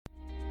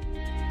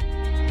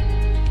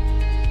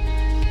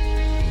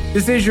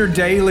This is your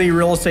daily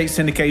real estate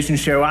syndication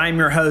show. I'm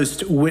your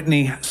host,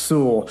 Whitney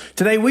Sewell.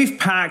 Today, we've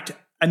packed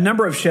a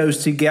number of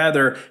shows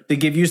together to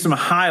give you some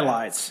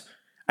highlights.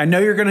 I know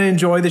you're going to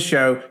enjoy the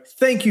show.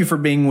 Thank you for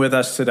being with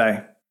us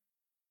today.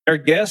 Our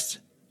guest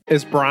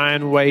is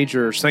Brian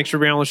Wagers. Thanks for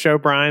being on the show,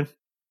 Brian.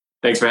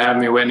 Thanks for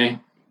having me, Whitney.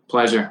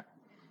 Pleasure.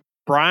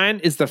 Brian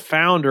is the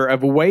founder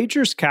of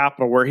Wagers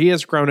Capital, where he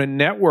has grown a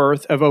net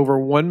worth of over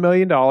 $1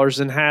 million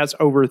and has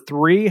over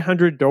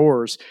 300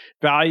 doors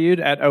valued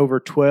at over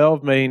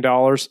 $12 million,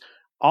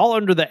 all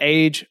under the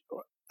age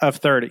of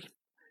 30.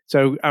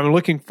 So I'm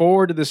looking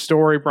forward to this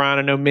story, Brian.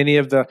 I know many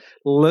of the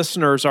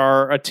listeners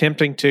are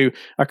attempting to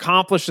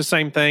accomplish the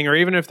same thing, or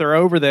even if they're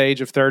over the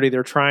age of 30,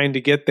 they're trying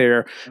to get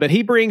there. But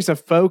he brings a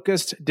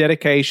focused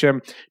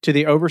dedication to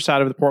the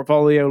oversight of the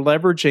portfolio,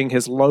 leveraging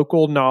his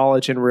local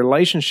knowledge and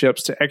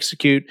relationships to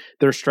execute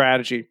their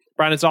strategy.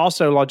 Brian is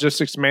also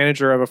logistics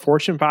manager of a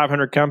Fortune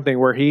 500 company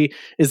where he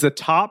is the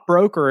top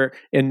broker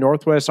in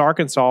Northwest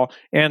Arkansas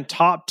and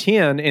top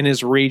 10 in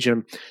his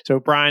region. So,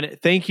 Brian,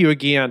 thank you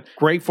again.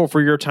 Grateful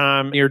for your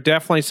time. You're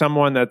definitely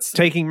someone that's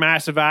taking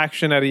massive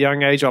action at a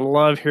young age. I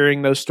love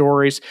hearing those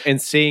stories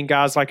and seeing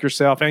guys like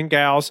yourself and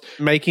gals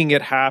making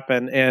it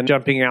happen and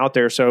jumping out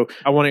there. So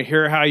I want to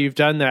hear how you've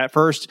done that.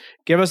 First,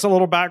 give us a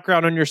little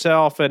background on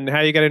yourself and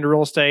how you got into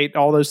real estate,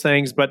 all those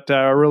things. But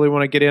I really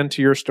want to get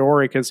into your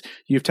story because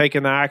you've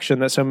taken the action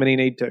that so many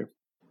need to.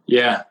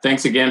 Yeah,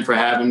 thanks again for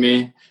having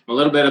me. A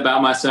little bit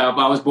about myself.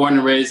 I was born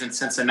and raised in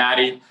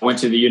Cincinnati. I went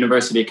to the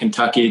University of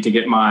Kentucky to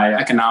get my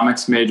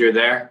economics major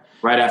there.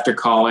 Right after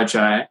college,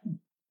 I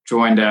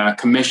joined a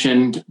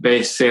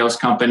commission-based sales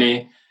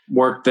company,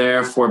 worked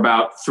there for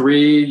about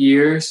 3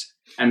 years,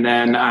 and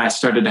then I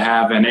started to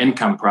have an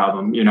income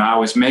problem. You know, I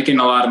was making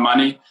a lot of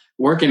money,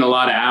 working a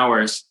lot of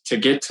hours to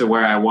get to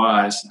where I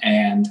was,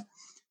 and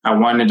I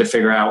wanted to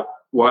figure out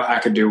what I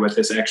could do with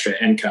this extra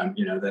income,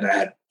 you know, that I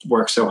had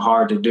worked so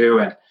hard to do.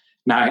 And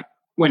now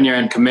when you're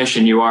in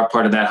commission, you are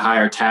part of that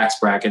higher tax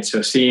bracket.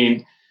 So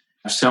seeing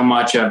so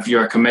much of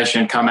your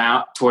commission come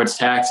out towards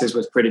taxes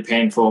was pretty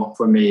painful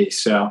for me.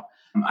 So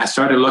I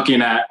started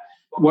looking at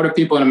what are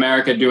people in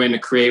America doing to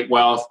create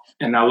wealth?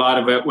 And a lot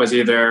of it was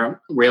either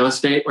real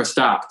estate or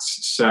stocks.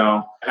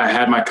 So I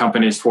had my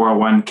company's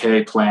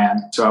 401k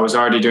plan. So I was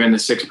already doing the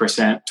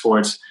 6%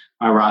 towards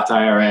my Roth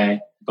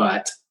IRA,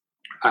 but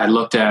I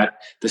looked at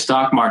the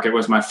stock market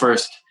was my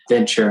first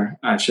venture,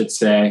 I should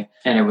say.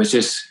 And it was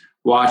just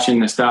watching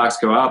the stocks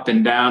go up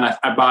and down.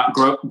 I bought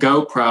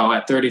GoPro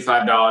at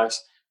 $35,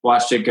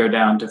 watched it go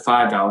down to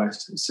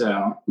 $5.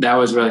 So that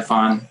was really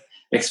fun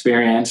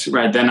experience.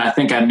 Right then, I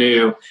think I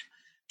knew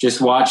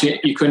just watch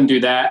it. You couldn't do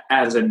that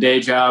as a day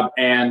job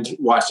and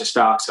watch the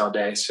stocks all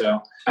day.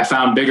 So I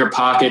found bigger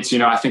pockets. You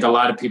know, I think a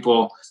lot of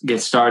people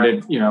get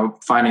started, you know,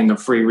 finding the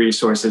free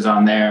resources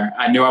on there.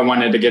 I knew I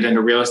wanted to get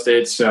into real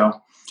estate. So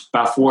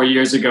about 4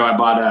 years ago, I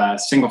bought a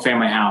single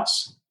family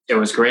house. It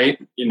was great.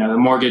 You know, the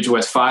mortgage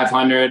was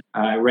 $500.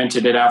 I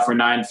rented it out for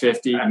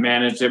 $950. I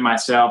managed it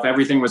myself.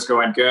 Everything was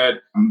going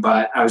good,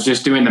 but I was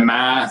just doing the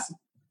math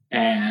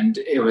and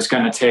it was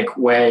going to take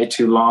way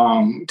too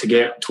long to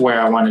get to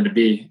where I wanted to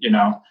be, you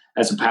know,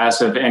 as a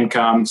passive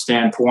income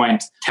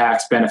standpoint,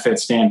 tax benefit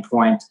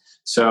standpoint.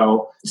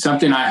 So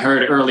something I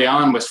heard early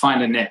on was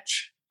find a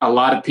niche. A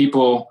lot of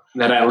people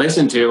that I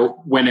listened to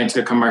went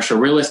into commercial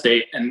real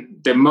estate. And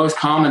the most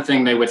common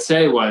thing they would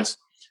say was,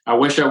 I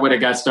wish I would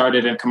have got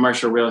started in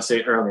commercial real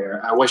estate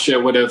earlier. I wish I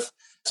would have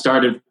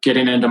started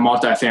getting into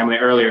multifamily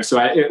earlier. So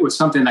it was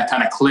something that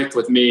kind of clicked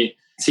with me,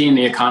 seeing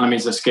the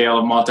economies of scale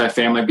of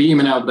multifamily, being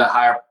able to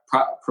hire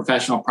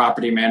professional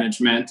property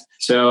management.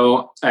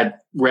 So I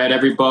read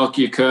every book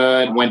you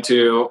could, went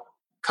to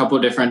a couple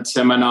of different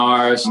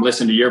seminars,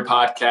 listened to your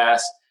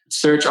podcast,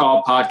 search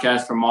all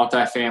podcasts for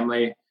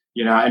multifamily,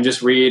 you know, and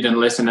just read and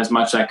listen as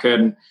much as I could,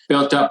 and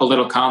built up a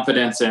little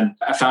confidence. And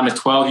I found a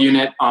 12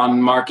 unit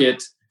on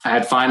market. I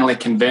had finally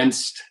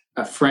convinced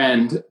a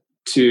friend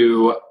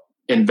to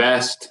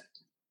invest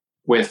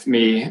with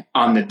me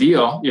on the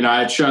deal. You know, I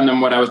had shown them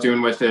what I was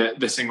doing with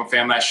the single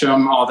family. I showed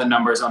them all the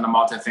numbers on the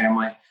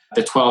multifamily,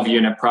 the 12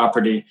 unit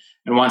property.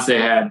 And once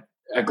they had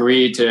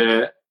agreed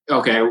to,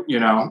 okay, you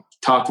know,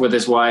 talked with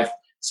his wife,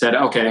 said,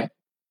 okay,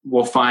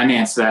 we'll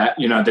finance that,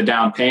 you know, the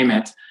down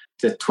payment.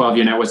 The 12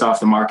 unit was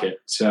off the market.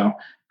 So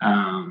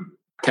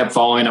kept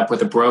following up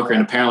with a broker,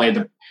 and apparently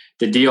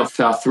the deal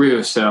fell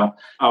through. So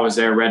I was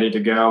there ready to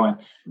go. And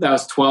that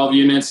was 12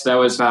 units. That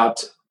was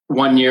about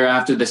 1 year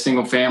after the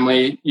single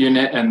family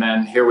unit. And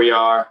then here we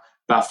are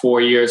about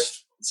 4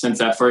 years since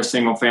that first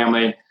single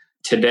family.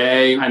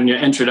 Today, on your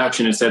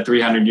introduction, it said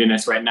 300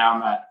 units. Right now,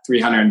 I'm at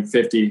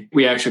 350.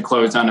 We actually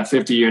closed on a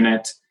 50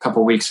 unit a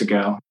couple weeks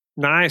ago.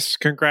 Nice.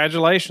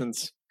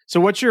 Congratulations.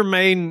 So what's your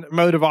main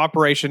mode of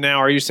operation now?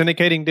 Are you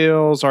syndicating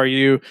deals? Are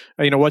you,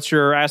 what's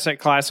your asset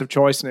class of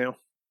choice now?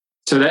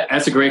 So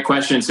that's a great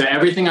question. So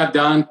everything I've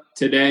done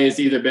today has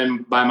either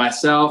been by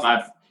myself.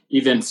 I've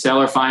even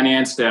seller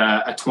financed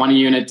a 20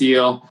 unit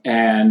deal,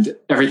 and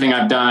everything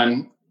I've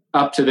done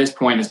up to this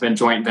point has been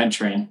joint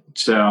venturing.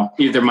 So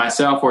either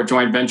myself or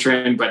joint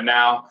venturing, but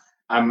now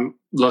I'm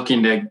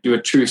looking to do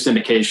a true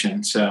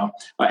syndication. So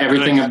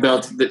everything I've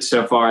built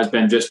so far has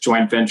been just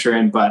joint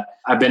venturing, but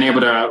I've been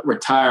able to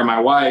retire my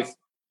wife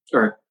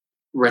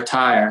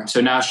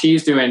So now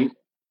she's doing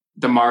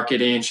the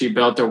marketing. She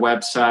built their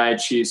website.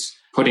 She's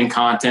putting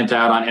content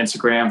out on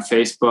Instagram,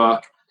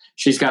 Facebook.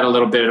 She's got a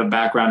little bit of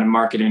background in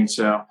marketing.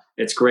 So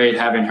it's great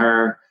having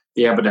her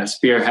be able to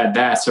spearhead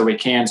that so we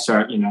can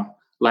start,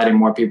 letting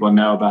more people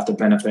know about the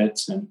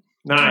benefits and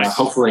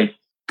hopefully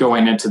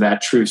going into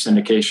that true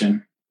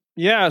syndication.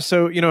 Yeah.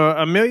 So,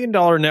 $1 million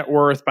net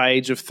worth by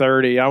age of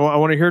 30. I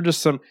want to hear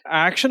just some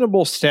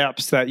actionable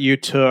steps that you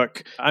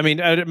took. I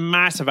mean, a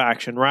massive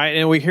action, right?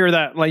 And we hear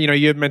that, like,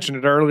 you had mentioned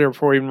it earlier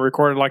before we even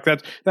recorded, like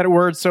that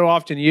word's so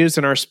often used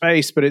in our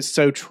space, but it's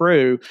so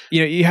true.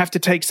 You have to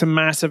take some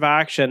massive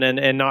action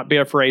and not be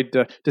afraid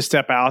to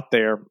step out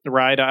there,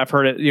 right? I've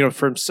heard it,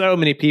 from so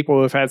many people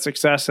who have had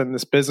success in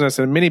this business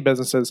and many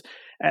businesses.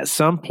 At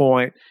some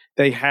point,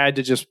 they had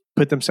to just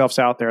put themselves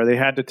out there. They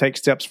had to take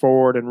steps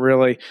forward and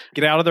really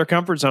get out of their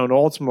comfort zone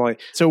ultimately.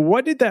 So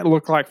what did that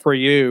look like for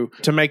you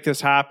to make this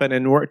happen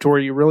and to where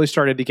you really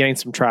started to gain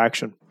some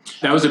traction?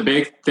 That was a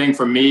big thing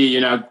for me.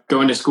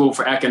 Going to school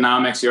for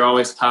economics, you're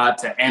always taught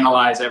to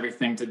analyze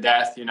everything to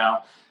death,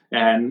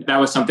 and that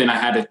was something I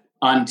had to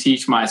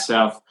unteach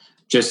myself.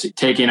 Just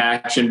taking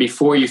action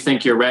before you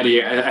think you're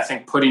ready. I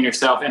think putting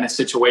yourself in a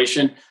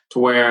situation to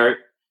where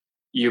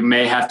you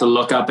may have to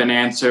look up an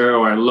answer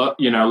or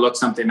look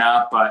something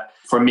up. But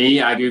for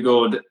me,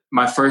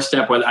 my first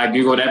step was I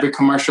Googled every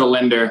commercial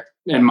lender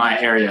in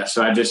my area.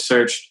 So I just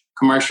searched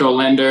commercial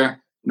lender,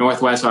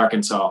 Northwest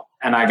Arkansas.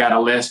 And I got a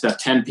list of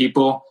 10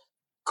 people,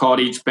 called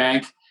each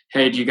bank.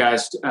 Hey, do you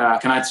guys,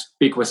 can I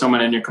speak with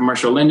someone in your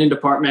commercial lending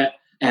department?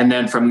 And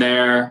then from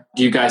there,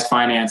 do you guys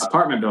finance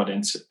apartment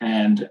buildings?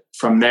 And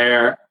from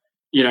there,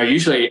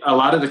 usually a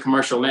lot of the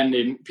commercial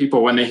lending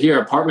people, when they hear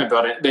apartment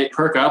building, they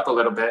perk up a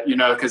little bit,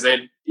 because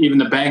even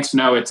the banks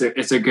know it's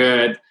a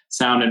good,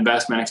 sound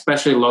investment,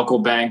 especially local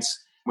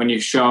banks when you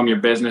show them your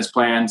business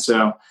plan.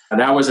 So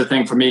that was a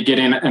thing for me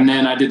and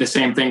then I did the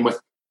same thing with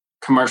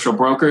commercial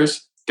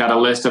brokers, got a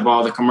list of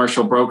all the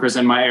commercial brokers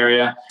in my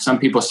area. Some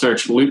people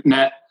search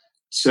LoopNet.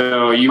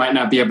 So you might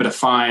not be able to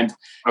find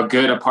a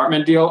good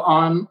apartment deal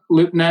on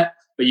LoopNet,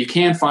 but you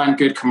can find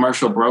good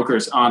commercial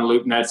brokers on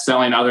LoopNet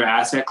selling other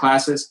asset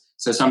classes.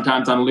 So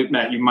sometimes on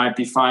LoopNet, you might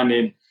be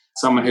finding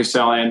someone who's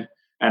selling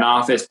an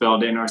office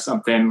building or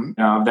something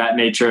of that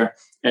nature,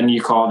 and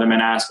you call them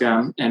and ask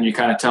them, and you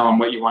kind of tell them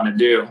what you want to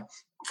do.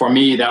 For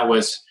me, that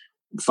was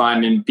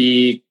finding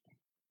B,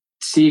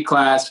 C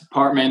class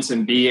apartments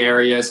in B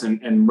areas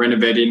and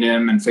renovating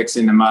them and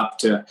fixing them up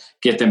to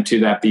get them to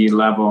that B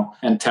level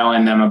and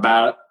telling them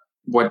about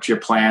what your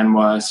plan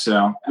was.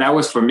 So that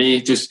was for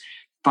me, just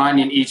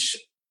finding each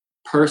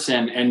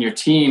person in your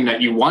team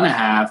that you want to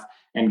have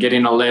and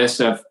getting a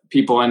list of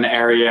people in the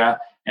area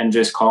and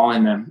just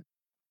calling them,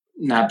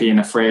 not being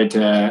afraid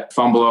to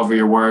fumble over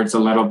your words a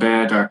little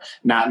bit or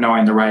not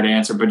knowing the right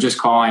answer, but just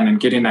calling and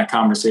getting that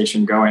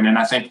conversation going. And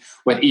I think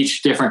with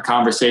each different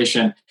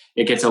conversation,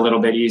 it gets a little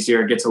bit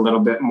easier, it gets a little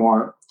bit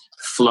more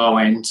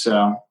flowing.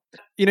 So,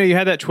 you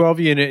had that 12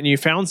 unit and you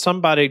found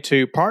somebody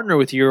to partner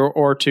with you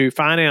or to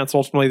finance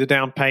ultimately the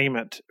down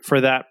payment for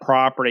that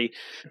property.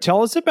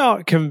 Tell us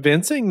about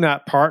convincing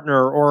that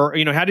partner or,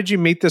 how did you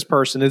meet this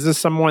person? Is this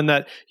someone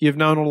that you've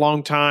known a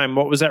long time?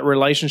 What was that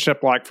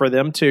relationship like for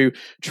them to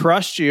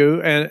trust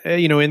you and,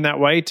 in that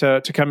way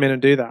to come in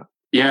and do that?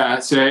 Yeah,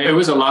 so it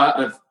was a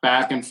lot of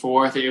back and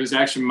forth. It was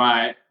actually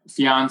my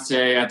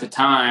fiance at the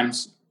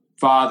time's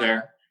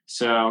father.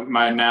 So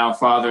my now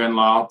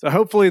father-in-law. So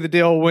hopefully the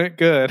deal went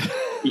good.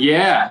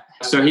 Yeah.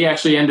 So he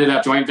actually ended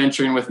up joint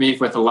venturing with me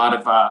with a lot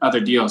of other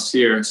deals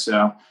here.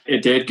 So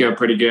it did go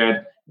pretty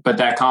good. But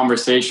that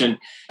conversation,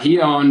 he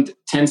owned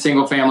 10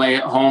 single family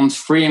homes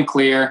free and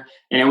clear.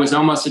 And it was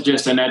almost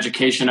just an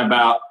education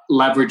about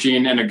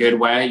leveraging in a good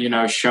way,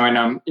 showing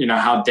them,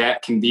 how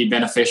debt can be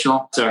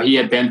beneficial. So he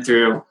had been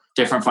through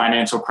different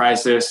financial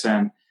crisis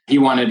and he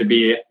wanted to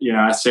be,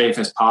 as safe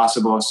as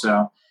possible.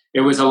 So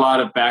it was a lot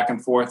of back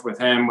and forth with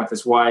him, with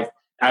his wife.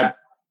 I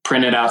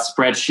printed out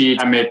spreadsheets.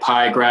 I made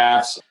pie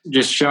graphs,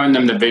 just showing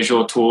them the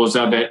visual tools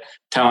of it,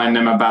 telling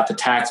them about the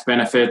tax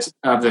benefits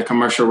of the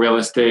commercial real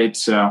estate.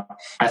 So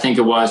I think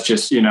it was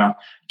just,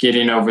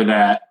 getting over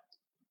that,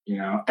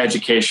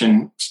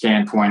 education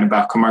standpoint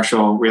about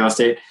commercial real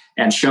estate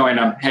and showing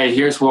them, hey,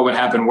 here's what would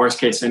happen worst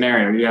case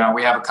scenario.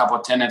 We have a couple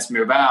of tenants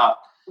move out.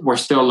 We're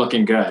still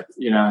looking good,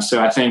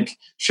 So I think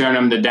showing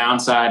them the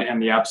downside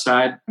and the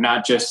upside,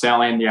 not just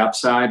selling the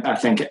upside, I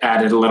think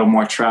added a little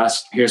more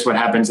trust. Here's what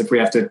happens if we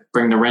have to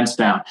bring the rents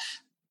down.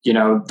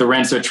 The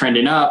rents are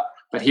trending up,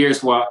 but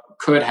here's what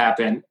could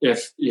happen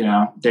if,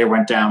 they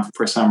went down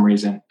for some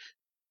reason.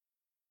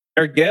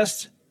 Our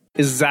guest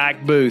is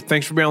Zach Boothe.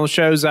 Thanks for being on the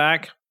show,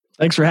 Zach.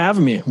 Thanks for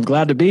having me. I'm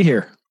glad to be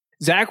here.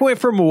 Zach went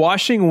from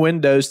washing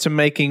windows to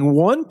making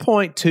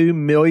 $1.2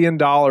 million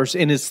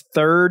in his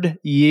third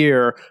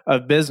year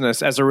of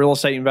business as a real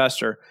estate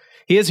investor.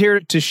 He is here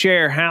to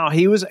share how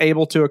he was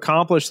able to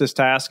accomplish this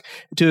task,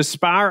 to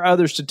inspire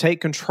others to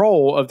take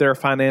control of their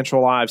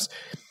financial lives.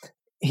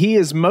 he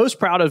is most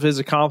proud of his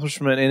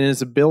accomplishment and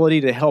his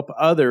ability to help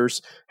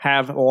others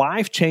have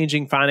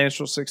life-changing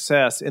financial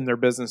success in their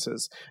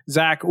businesses.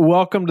 Zach,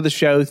 welcome to the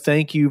show.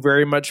 Thank you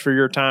very much for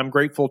your time.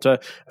 Grateful to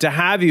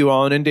have you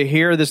on and to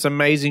hear this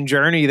amazing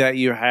journey that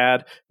you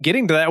had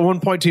getting to that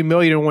 1.2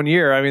 million in 1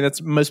 year. I mean,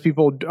 that's most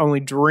people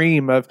only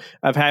dream of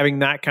having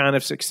that kind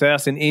of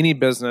success in any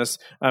business,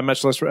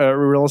 much less a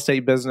real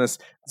estate business.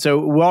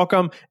 So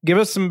welcome. Give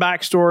us some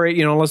backstory.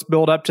 Let's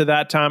build up to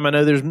that time. I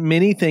know there's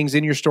many things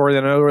in your story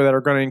that I know that are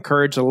going to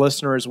encourage the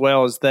listener as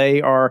well as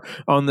they are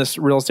on this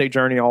real estate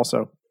journey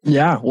also.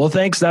 Yeah. Well,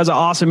 thanks. That's an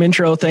awesome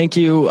intro. Thank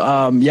you.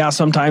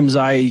 Sometimes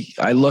I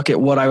look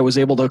at what I was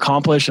able to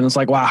accomplish and it's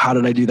like, wow, how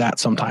did I do that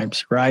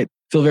sometimes? Right.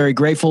 Feel very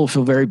grateful,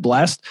 feel very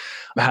blessed.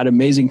 I had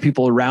amazing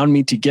people around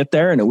me to get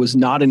there and it was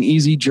not an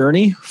easy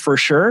journey for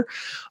sure.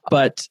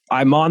 But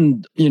I'm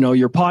on,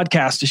 your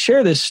podcast to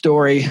share this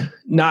story,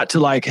 not to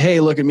like, hey,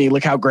 look at me,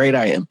 look how great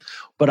I am.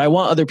 But I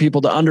want other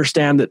people to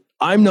understand that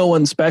I'm no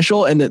one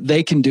special and that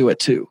they can do it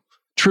too.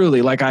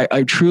 Truly, like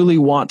I truly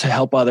want to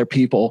help other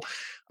people.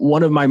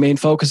 One of my main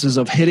focuses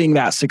of hitting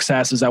that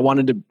success is I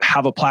wanted to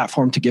have a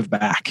platform to give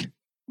back,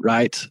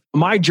 right?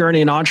 My journey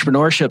in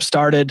entrepreneurship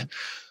started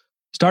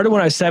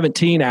when I was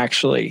 17,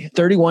 actually,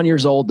 31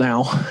 years old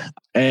now.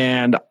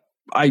 And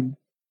I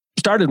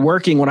started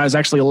working when I was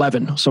actually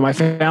 11. So my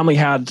family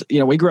had,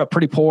 we grew up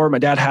pretty poor. My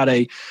dad had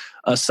a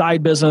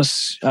side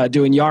business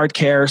doing yard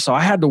care. So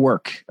I had to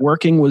work.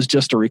 Working was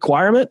just a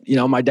requirement.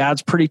 My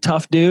dad's pretty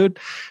tough dude.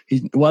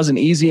 He wasn't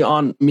easy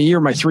on me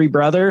or my three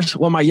brothers.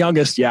 Well, my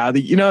youngest, yeah.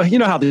 You know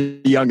how the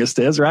youngest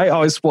is, right?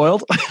 Always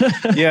spoiled.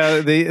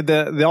 Yeah.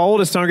 The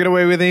oldest don't get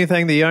away with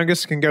anything. The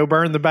youngest can go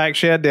burn the back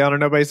shed down and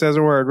nobody says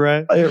a word,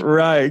 right?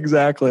 Right.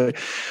 Exactly.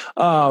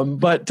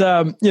 But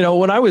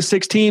when I was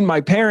 16,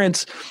 my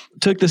parents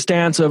took the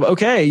stance of,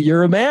 okay,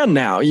 you're a man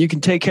now. You can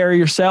take care of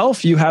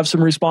yourself. You have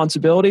some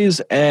responsibilities.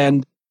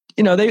 And,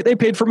 they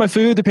paid for my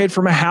food. They paid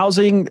for my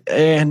housing.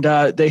 And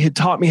they had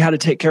taught me how to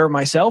take care of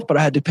myself. But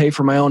I had to pay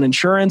for my own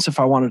insurance if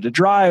I wanted to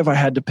drive. I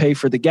had to pay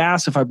for the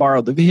gas if I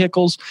borrowed the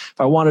vehicles.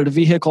 If I wanted a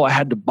vehicle, I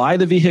had to buy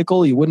the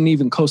vehicle. You wouldn't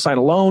even co-sign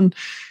a loan.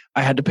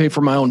 I had to pay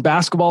for my own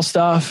basketball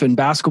stuff and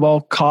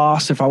basketball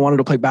costs if I wanted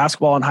to play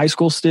basketball in high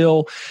school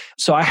still.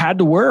 So I had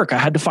to work. I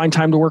had to find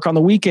time to work on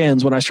the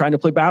weekends when I was trying to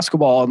play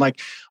basketball. And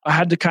I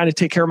had to kind of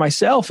take care of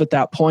myself at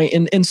that point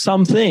in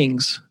some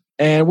things.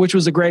 And which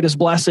was the greatest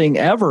blessing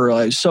ever.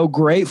 I was so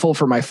grateful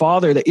for my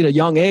father that at a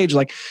young age,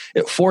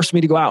 it forced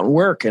me to go out and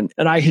work. And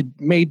I had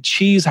made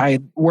cheese. I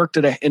had worked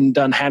and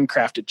done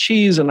handcrafted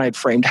cheese, and I had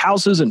framed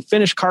houses and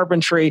finished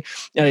carpentry,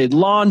 and I did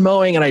lawn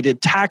mowing, and I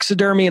did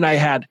taxidermy, and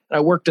I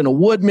worked in a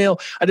wood mill.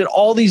 I did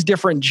all these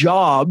different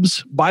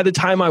jobs by the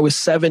time I was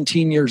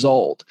 17 years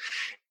old.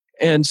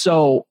 And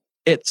so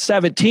at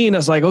 17, I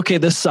was like, okay,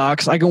 this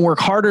sucks. I can work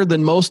harder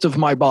than most of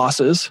my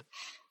bosses.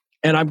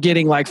 And I'm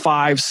getting like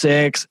 $5,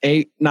 $6,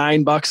 $8,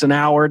 $9 an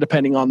hour,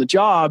 depending on the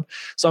job.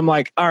 So I'm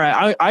like, all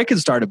right, I can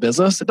start a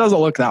business. It doesn't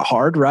look that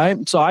hard,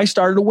 right? So I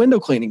started a window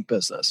cleaning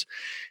business.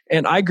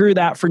 And I grew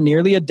that for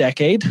nearly a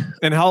decade.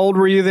 And how old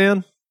were you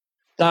then?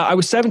 I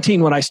was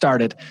 17 when I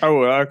started.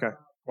 Oh, okay.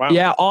 Wow.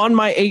 Yeah, on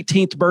my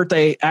 18th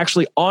birthday,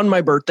 actually on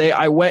my birthday,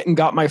 I went and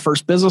got my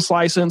first business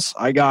license.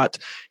 I got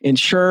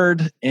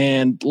insured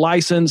and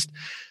licensed,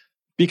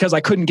 because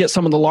I couldn't get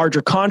some of the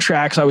larger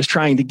contracts I was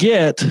trying to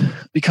get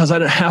because I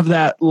didn't have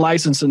that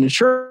license and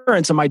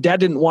insurance. And my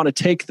dad didn't want to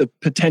take the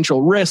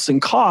potential risks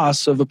and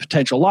costs of a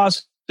potential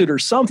lawsuit or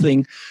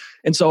something.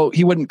 And so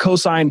he wouldn't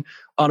co-sign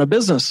on a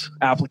business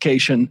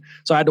application.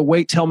 So I had to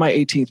wait till my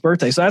 18th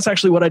birthday. So that's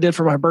actually what I did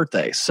for my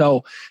birthday.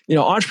 So,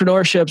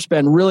 entrepreneurship's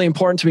been really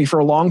important to me for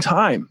a long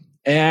time.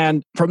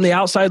 And from the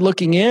outside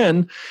looking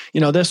in,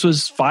 this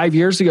was 5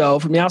 years ago.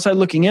 From the outside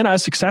looking in, I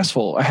was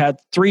successful. I had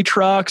 3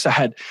 trucks. I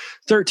had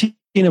 13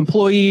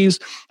 employees.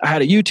 I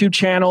had a YouTube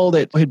channel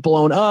that had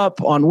blown up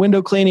on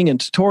window cleaning and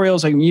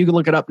tutorials. You can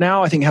look it up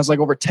now. I think it has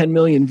over 10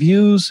 million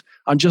views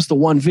on just the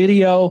one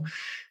video.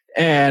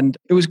 And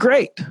it was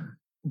great,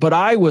 but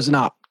I was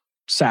not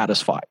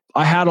satisfied.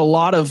 I had a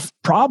lot of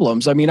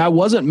problems. I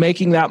wasn't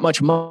making that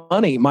much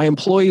money. My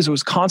employees, it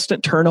was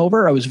constant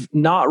turnover. I was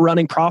not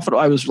running profit.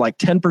 I was like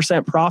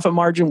 10% profit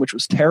margin, which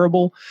was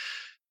terrible.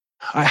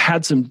 I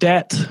had some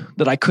debt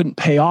that I couldn't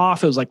pay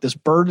off. It was like this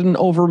burden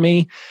over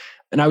me.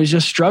 And I was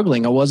just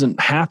struggling. I wasn't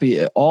happy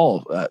at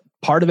all.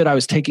 Part of it, I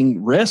was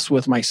taking risks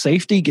with my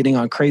safety, getting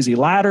on crazy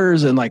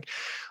ladders. And I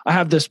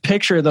have this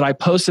picture that I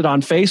posted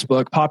on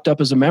Facebook, popped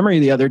up as a memory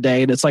the other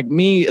day. And it's like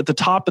me at the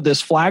top of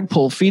this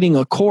flagpole feeding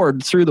a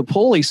cord through the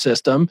pulley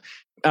system.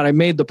 And I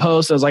made the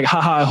post. I was like,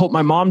 haha, I hope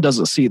my mom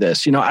doesn't see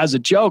this, as a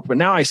joke. But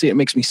now I see it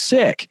makes me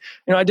sick.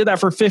 I did that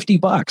for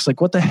 $50.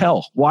 Like, what the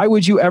hell? Why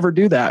would you ever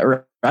do that?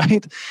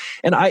 Right.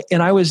 And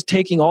I was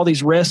taking all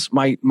these risks.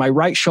 My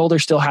right shoulder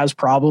still has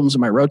problems,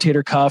 my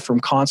rotator cuff from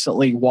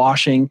constantly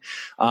washing.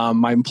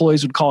 My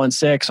employees would call in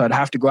sick. So I'd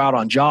have to go out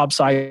on job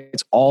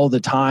sites all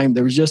the time.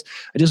 I just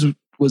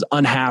was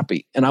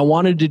unhappy and I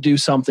wanted to do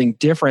something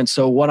different.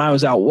 So when I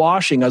was out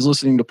washing, I was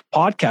listening to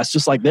podcasts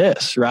just like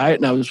this, right?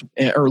 And I was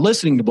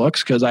listening to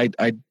books because I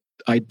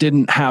I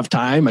didn't have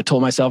time. I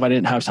told myself I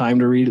didn't have time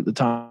to read at the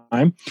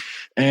time.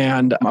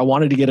 And I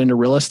wanted to get into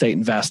real estate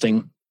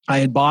investing. I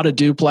had bought a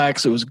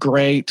duplex. It was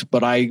great,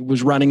 but I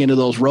was running into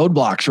those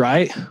roadblocks,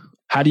 right?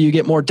 How do you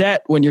get more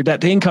debt when your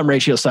debt to income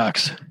ratio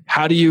sucks?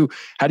 How do you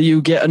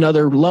get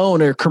another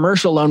loan or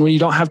commercial loan when you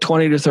don't have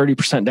 20 to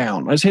 30%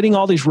 down? I was hitting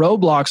all these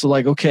roadblocks of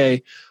like,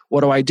 okay,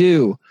 what do I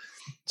do?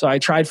 So I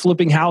tried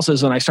flipping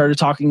houses and I started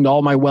talking to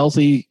all my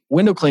wealthy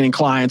window cleaning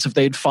clients if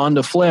they'd fund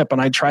a flip,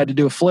 and I tried to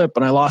do a flip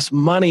and I lost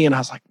money and I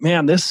was like,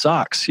 man, this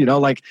sucks.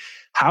 Like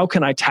how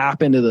can I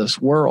tap into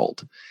this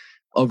world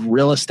of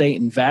real estate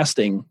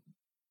investing?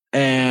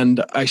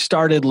 And I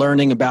started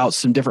learning about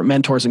some different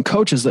mentors and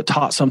coaches that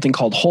taught something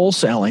called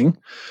wholesaling,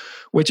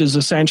 which is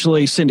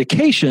essentially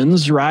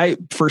syndications, right?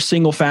 For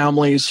single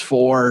families,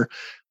 for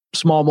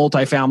small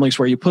multifamilies,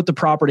 where you put the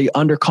property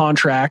under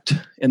contract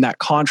and that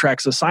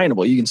contract's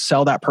assignable. You can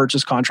sell that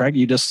purchase contract.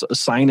 You just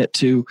assign it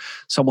to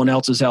someone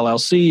else's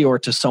LLC or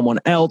to someone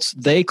else.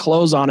 They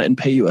close on it and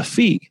pay you a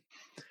fee.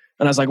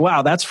 And I was like,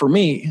 wow, that's for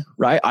me,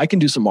 right? I can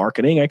do some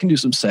marketing. I can do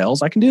some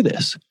sales. I can do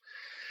this.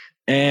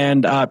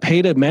 And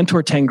paid a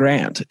mentor 10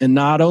 grand. And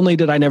not only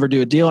did I never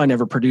do a deal, I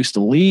never produced a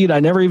lead. I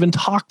never even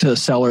talked to a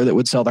seller that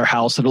would sell their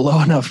house at a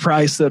low enough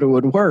price that it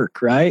would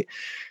work, right?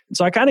 And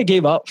so I kind of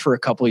gave up for a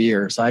couple of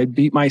years. I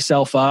beat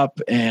myself up.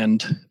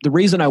 And the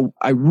reason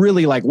I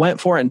really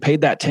went for it and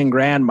paid that 10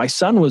 grand, my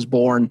son was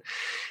born.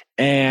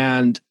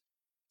 And,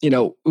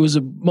 it was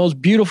the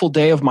most beautiful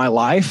day of my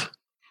life.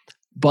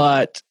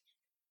 But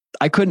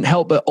I couldn't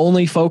help but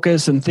only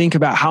focus and think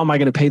about how am I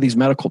going to pay these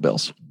medical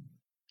bills?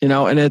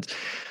 And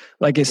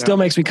it still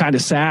makes me kind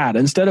of sad.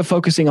 Instead of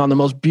focusing on the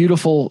most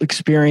beautiful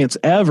experience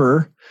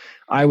ever,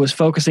 I was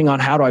focusing on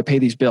how do I pay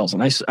these bills.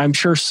 And I'm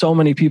sure so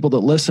many people that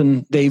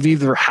listen, they've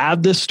either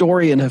had this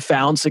story and have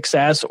found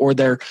success, or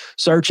they're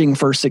searching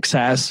for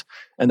success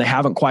and they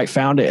haven't quite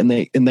found it. And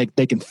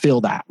they can feel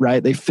that,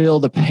 right? They feel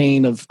the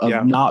pain of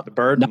not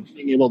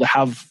being able to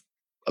have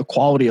a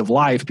quality of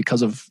life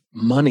because of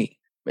money.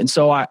 And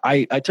so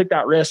I took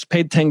that risk,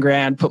 paid 10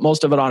 grand, put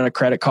most of it on a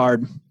credit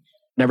card,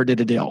 never did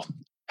a deal.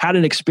 Had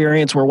an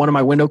experience where one of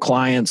my window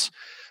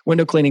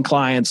cleaning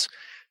clients,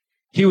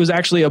 he was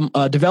actually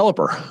a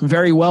developer,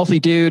 very wealthy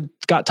dude,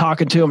 got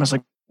talking to him. I was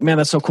like, man,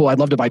 that's so cool. I'd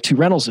love to buy 2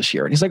 rentals this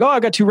year. And he's like, oh,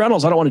 I got 2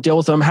 rentals. I don't want to deal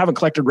with them. Haven't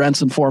collected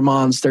rents in 4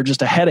 months. They're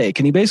just a headache.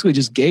 And he basically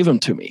just gave them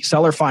to me.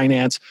 Seller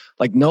finance,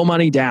 no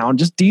money down,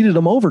 just deeded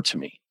them over to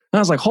me. And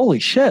I was like, holy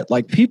shit,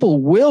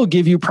 people will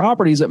give you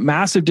properties at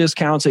massive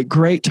discounts at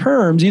great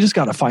terms. You just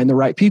got to find the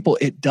right people.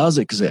 It does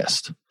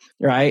exist,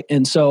 right?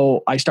 And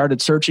so I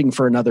started searching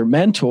for another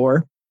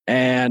mentor.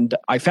 And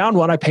I found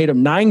one. I paid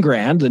him 9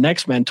 grand, the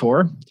next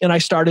mentor, and I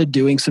started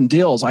doing some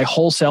deals. I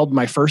wholesaled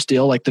my first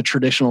deal, like the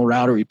traditional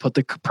route where you put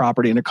the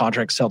property in a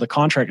contract, sell the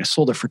contract. I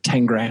sold it for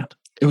 10 grand.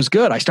 It was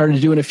good. I started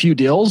doing a few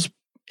deals,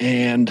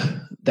 and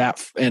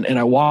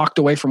I walked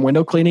away from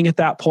window cleaning at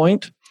that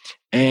point.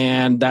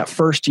 And that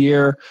first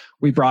year,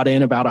 we brought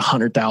in about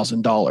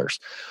 $100,000.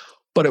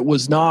 But it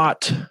was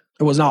not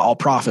all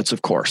profits,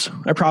 of course.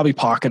 I probably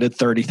pocketed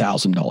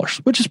 $30,000,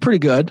 which is pretty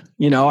good.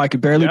 I could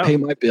barely pay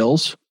my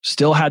bills,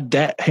 still had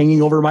debt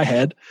hanging over my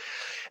head.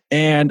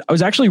 And I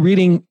was actually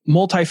reading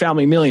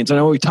Multifamily Millions. I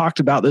know we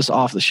talked about this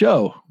off the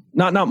show.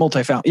 Not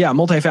multifamily. Yeah,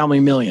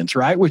 Multifamily Millions,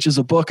 right? Which is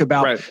a book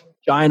about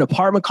giant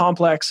apartment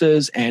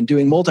complexes and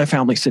doing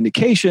multifamily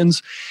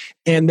syndications.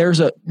 And there's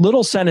a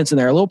little sentence in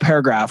there, a little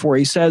paragraph where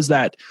he says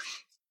that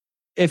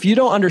if you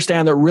don't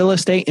understand that real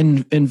estate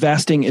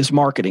investing is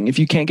marketing, if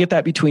you can't get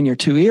that between your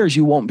 2 ears,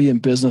 you won't be in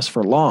business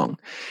for long.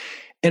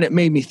 And it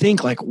made me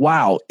think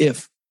wow,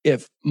 if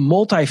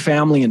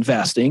multifamily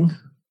investing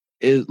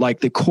is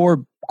the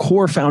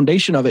core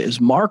foundation of it is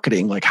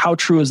marketing, how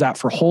true is that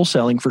for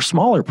wholesaling for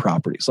smaller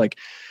properties?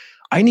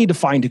 I need to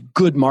find a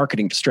good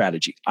marketing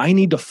strategy. I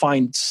need to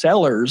find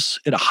sellers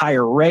at a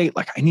higher rate.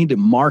 I need to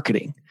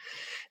marketing.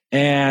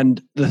 And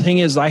the thing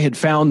is, I had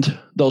found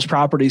those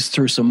properties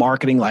through some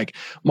marketing,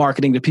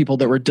 marketing to people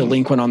that were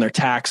delinquent on their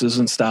taxes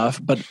and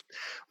stuff. But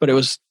it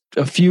was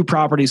a few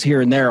properties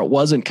here and there. It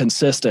wasn't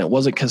consistent. It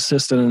wasn't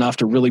consistent enough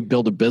to really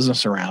build a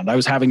business around. I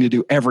was having to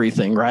do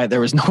everything, right?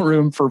 There was no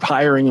room for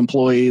hiring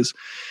employees.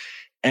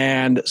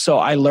 And so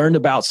I learned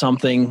about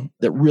something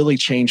that really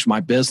changed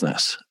my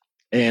business.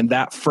 And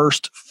that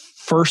first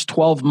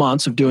 12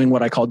 months of doing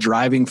what I call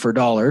driving for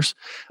dollars,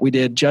 we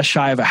did just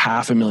shy of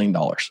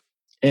 $500,000.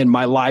 And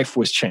my life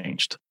was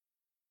changed.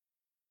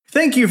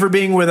 Thank you for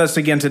being with us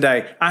again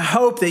today. I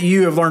hope that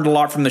you have learned a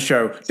lot from the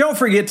show. Don't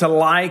forget to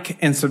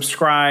like and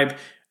subscribe.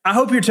 I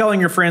hope you're telling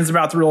your friends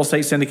about the Real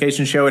Estate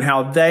Syndication Show and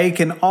how they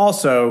can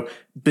also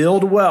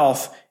build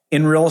wealth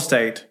in real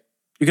estate.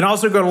 You can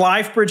also go to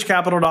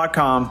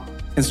lifebridgecapital.com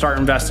and start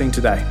investing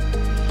today.